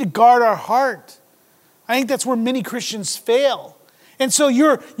 We need to guard our heart. I think that's where many Christians fail. And so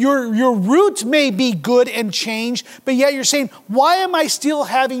your root may be good and changed, but yet you're saying, why am I still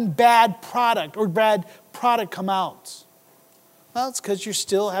having bad product or bad product come out? Well, it's because you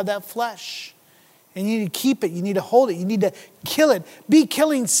still have that flesh. And you need to keep it. You need to hold it. You need to kill it. Be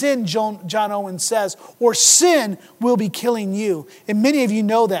killing sin, John Owen says, or sin will be killing you. And many of you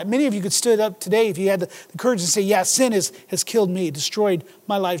know that. Many of you could stand up today if you had the courage to say, yeah, sin has killed me, destroyed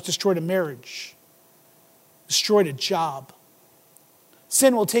my life, destroyed a marriage, destroyed a job.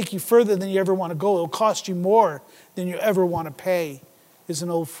 Sin will take you further than you ever want to go. It will cost you more than you ever want to pay, is an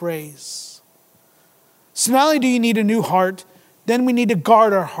old phrase. So not only do you need a new heart, then we need to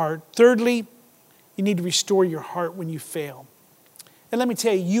guard our heart. Thirdly, you need to restore your heart when you fail. And let me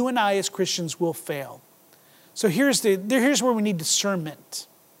tell you, you and I as Christians will fail. So here's where we need discernment.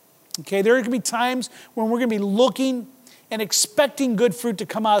 Okay, there are going to be times when we're going to be looking and expecting good fruit to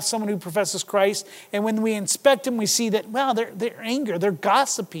come out of someone who professes Christ. And when we inspect them, we see that, wow, they're angry, they're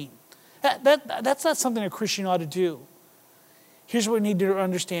gossiping. That's not something a Christian ought to do. Here's what we need to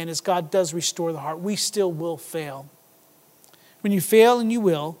understand is God does restore the heart. We still will fail. When you fail, and you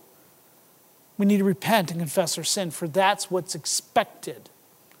will, we need to repent and confess our sin, for that's what's expected.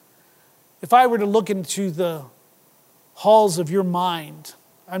 If I were to look into the halls of your mind,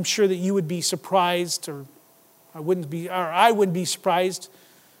 I'm sure that you would be surprised, or I wouldn't be surprised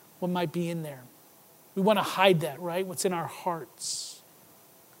what might be in there. We want to hide that, right? What's in our hearts.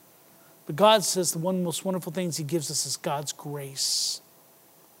 But God says the one most wonderful things He gives us is God's grace.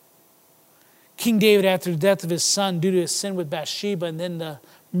 King David, after the death of his son due to his sin with Bathsheba and then the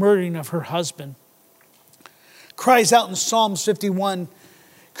murdering of her husband, cries out in Psalms 51,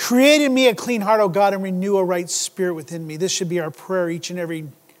 "Create in me a clean heart, O God, and renew a right spirit within me." This should be our prayer each and every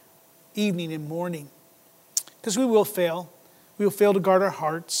evening and morning. Because we will fail. We will fail to guard our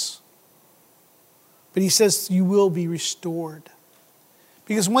hearts. But He says you will be restored.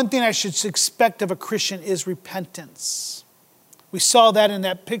 Because one thing I should expect of a Christian is repentance. We saw that in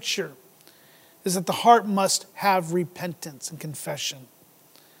that picture. Is that the heart must have repentance and confession.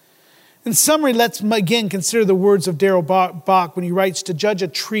 In summary, let's again consider the words of Darrell Bock when he writes, to judge a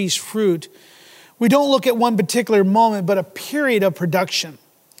tree's fruit, we don't look at one particular moment, but a period of production.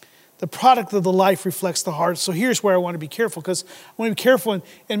 The product of the life reflects the heart. So here's where I want to be careful, because I want to be careful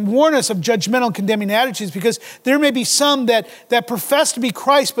and warn us of judgmental and condemning attitudes, because there may be some that profess to be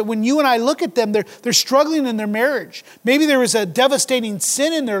Christ, but when you and I look at them, they're struggling in their marriage. Maybe there was a devastating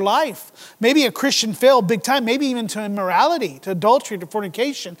sin in their life. Maybe a Christian failed big time, maybe even to immorality, to adultery, to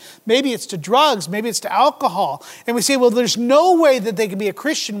fornication. Maybe it's to drugs, maybe it's to alcohol. And we say, well, there's no way that they can be a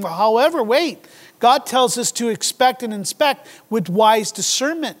Christian. Well, however, wait. God tells us to expect and inspect with wise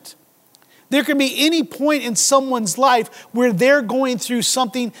discernment. There can be any point in someone's life where they're going through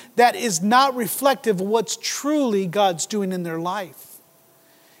something that is not reflective of what's truly God's doing in their life.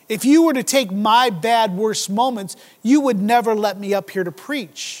 If you were to take my bad, worst moments, you would never let me up here to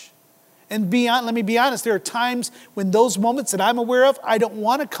preach. And let me be honest, there are times when those moments that I'm aware of, I don't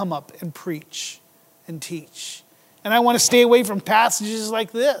want to come up and preach and teach. And I want to stay away from passages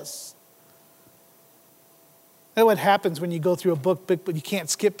like this. That's what happens when you go through a book, but you can't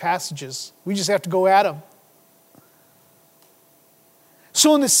skip passages. We just have to go at them.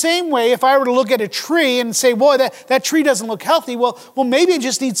 So in the same way, if I were to look at a tree and say, boy, that tree doesn't look healthy, well, maybe it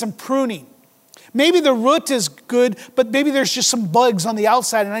just needs some pruning. Maybe the root is good, but maybe there's just some bugs on the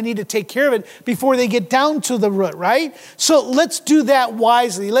outside and I need to take care of it before they get down to the root, right? So let's do that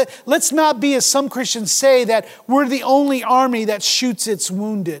wisely. Let's not be, as some Christians say, that we're the only army that shoots its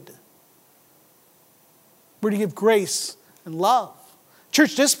wounded. We're to give grace and love.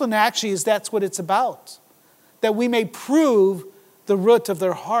 Church discipline actually that's what it's about. That we may prove the root of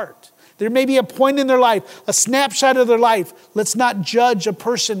their heart. There may be a point in their life, a snapshot of their life. Let's not judge a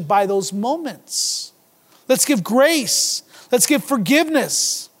person by those moments. Let's give grace. Let's give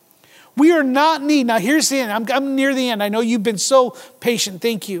forgiveness. We are not in need. Now here's the end. I'm near the end. I know you've been so patient.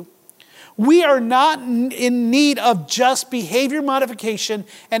 Thank you. We are not in need of just behavior modification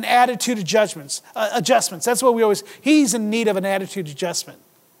and attitude adjustments. That's what he's in need of an attitude adjustment.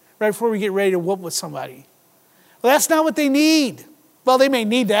 Right before we get ready to whoop with somebody. Well, that's not what they need. Well, they may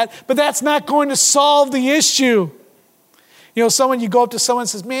need that, but that's not going to solve the issue. You know, you go up to someone and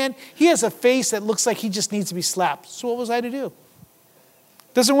says, man, he has a face that looks like he just needs to be slapped. So what was I to do?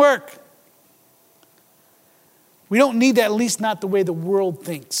 Doesn't work. We don't need that, at least not the way the world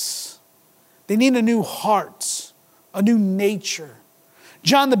thinks. They need a new heart, a new nature.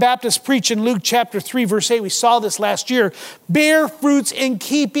 John the Baptist preached in Luke chapter 3, verse 8. We saw this last year. Bear fruits in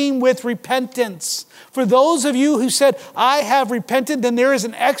keeping with repentance. For those of you who said, I have repented, then there is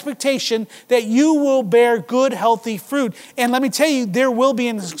an expectation that you will bear good, healthy fruit. And let me tell you, there will be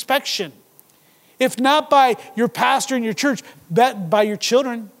an inspection. If not by your pastor in your church, but by your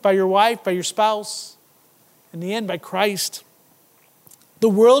children, by your wife, by your spouse. In the end, by Christ. The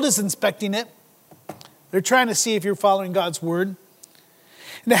world is inspecting it. They're trying to see if you're following God's word.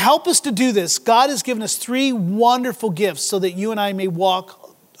 And to help us to do this, God has given us 3 wonderful gifts so that you and I may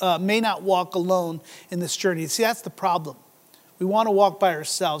not walk alone in this journey. See, that's the problem. We want to walk by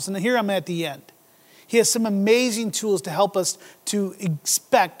ourselves. And here I'm at the end. He has some amazing tools to help us to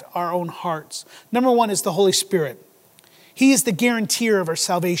inspect our own hearts. Number 1 is the Holy Spirit. He is the guarantor of our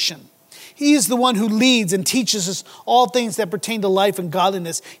salvation. He is the one who leads and teaches us all things that pertain to life and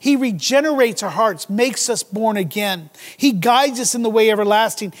godliness. He regenerates our hearts, makes us born again. He guides us in the way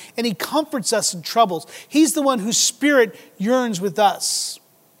everlasting, and he comforts us in troubles. He's the one whose spirit yearns with us,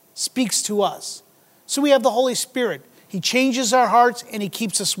 speaks to us. So we have the Holy Spirit. He changes our hearts and he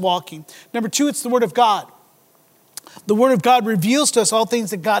keeps us walking. Number 2, it's the Word of God. The Word of God reveals to us all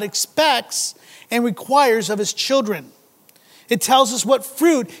things that God expects and requires of his children. It tells us what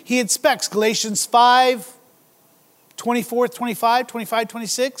fruit he expects. Galatians 5, 24, 25, 25,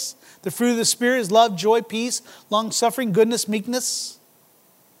 26. The fruit of the Spirit is love, joy, peace, long-suffering, goodness, meekness.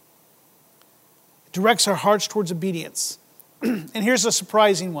 It directs our hearts towards obedience. And here's a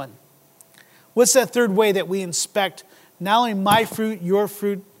surprising one. What's that third way that we inspect not only my fruit, your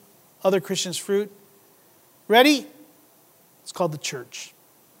fruit, other Christians' fruit? Ready? It's called the church.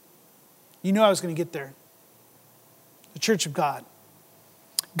 You knew I was going to get there. The church of God.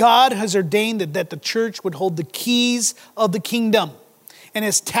 God has ordained that the church would hold the keys of the kingdom and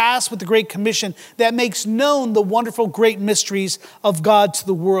is tasked with the Great Commission that makes known the wonderful great mysteries of God to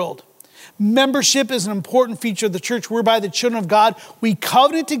the world. Membership is an important feature of the church whereby the children of God, we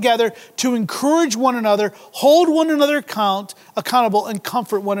covenant together to encourage one another, hold one another accountable, and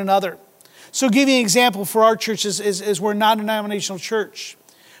comfort one another. So give you an example for our church is we're a non-denominational church.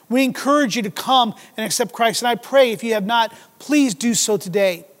 We encourage you to come and accept Christ. And I pray if you have not, please do so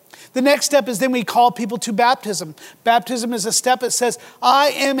today. The next step is then we call people to baptism. Baptism is a step that says, I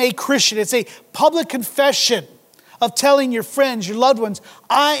am a Christian. It's a public confession of telling your friends, your loved ones,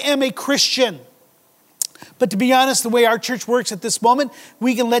 I am a Christian. But to be honest, the way our church works at this moment,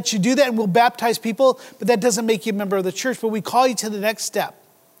 we can let you do that and we'll baptize people, but that doesn't make you a member of the church. But we call you to the next step.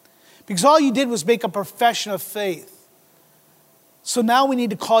 Because all you did was make a profession of faith. So now we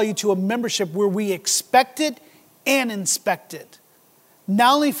need to call you to a membership where we expect it and inspect it.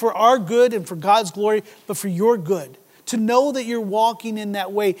 Not only for our good and for God's glory, but for your good. To know that you're walking in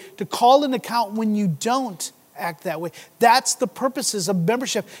that way. To call an account when you don't act that way. That's the purposes of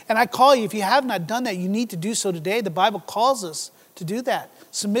membership. And I call you, if you have not done that, you need to do so today. The Bible calls us to do that.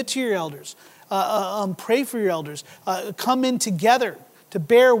 Submit to your elders. Pray for your elders. Come in together to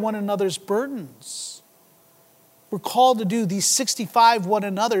bear one another's burdens. We're called to do these 65 one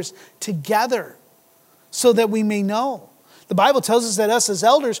another's together so that we may know. The Bible tells us that us as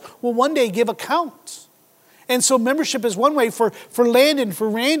elders will one day give account. And so membership is one way for Landon, for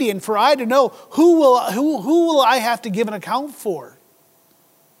Randy, and for I to know who will I have to give an account for?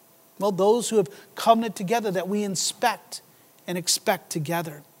 Well, those who have covenanted together that we inspect and expect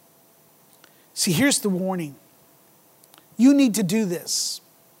together. See, here's the warning. You need to do this.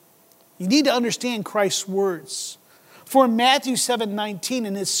 You need to understand Christ's words. For in Matthew 7:19,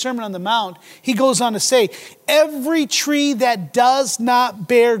 in his Sermon on the Mount, he goes on to say, every tree that does not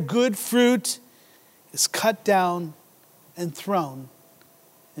bear good fruit is cut down and thrown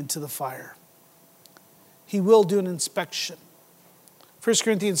into the fire. He will do an inspection. 1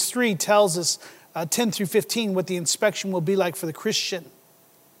 Corinthians 3 tells us, 10 through 15, what the inspection will be like for the Christian.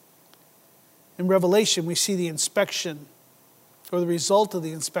 In Revelation, we see the inspection, or the result of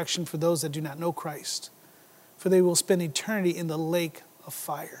the inspection for those that do not know Christ. For they will spend eternity in the lake of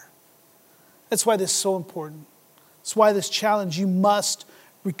fire. That's why this is so important. That's why this challenge, you must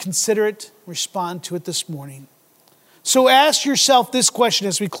reconsider it, respond to it this morning. So ask yourself this question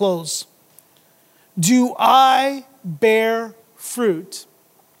as we close. Do I bear fruit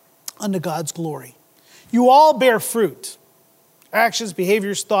unto God's glory? You all bear fruit. Actions,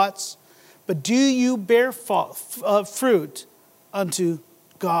 behaviors, thoughts. But do you bear fruit unto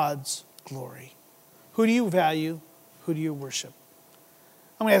God's glory? Who do you value? Who do you worship?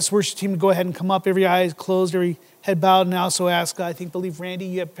 I'm going to ask the worship team to go ahead and come up. Every eye is closed, every head bowed. And I also ask, believe Randy,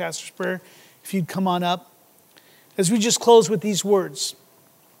 you have pastor's prayer. If you'd come on up. As we just close with these words,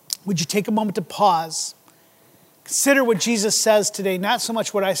 would you take a moment to pause? Consider what Jesus says today. Not so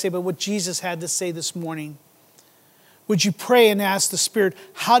much what I say, but what Jesus had to say this morning. Would you pray and ask the Spirit,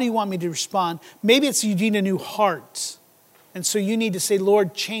 how do you want me to respond? Maybe it's you need a new heart. And so you need to say,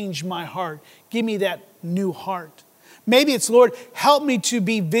 Lord, change my heart. Give me that new heart. Maybe it's, Lord, help me to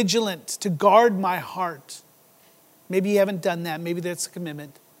be vigilant, to guard my heart. Maybe you haven't done that. Maybe that's a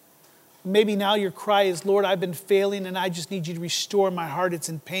commitment. Maybe now your cry is, Lord, I've been failing and I just need you to restore my heart. It's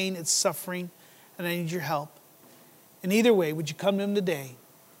in pain, it's suffering, and I need your help. And either way, would you come to him today?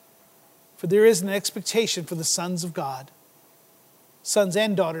 For there is an expectation for the sons of God, sons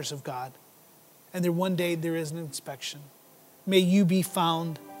and daughters of God. And then one day there is an inspection. May you be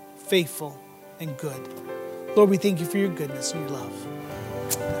found faithful and good. Lord, we thank you for your goodness and your love.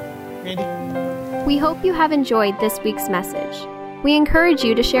 Randy? We hope you have enjoyed this week's message. We encourage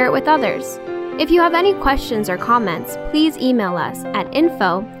you to share it with others. If you have any questions or comments, please email us at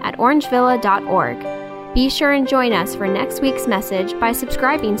info@orangevilla.org. Be sure and join us for next week's message by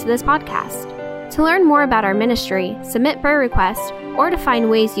subscribing to this podcast. To learn more about our ministry, submit prayer requests, or to find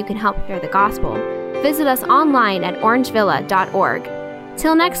ways you can help share the gospel, visit us online at orangevilla.org.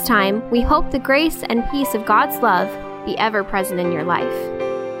 Till next time, we hope the grace and peace of God's love be ever present in your life.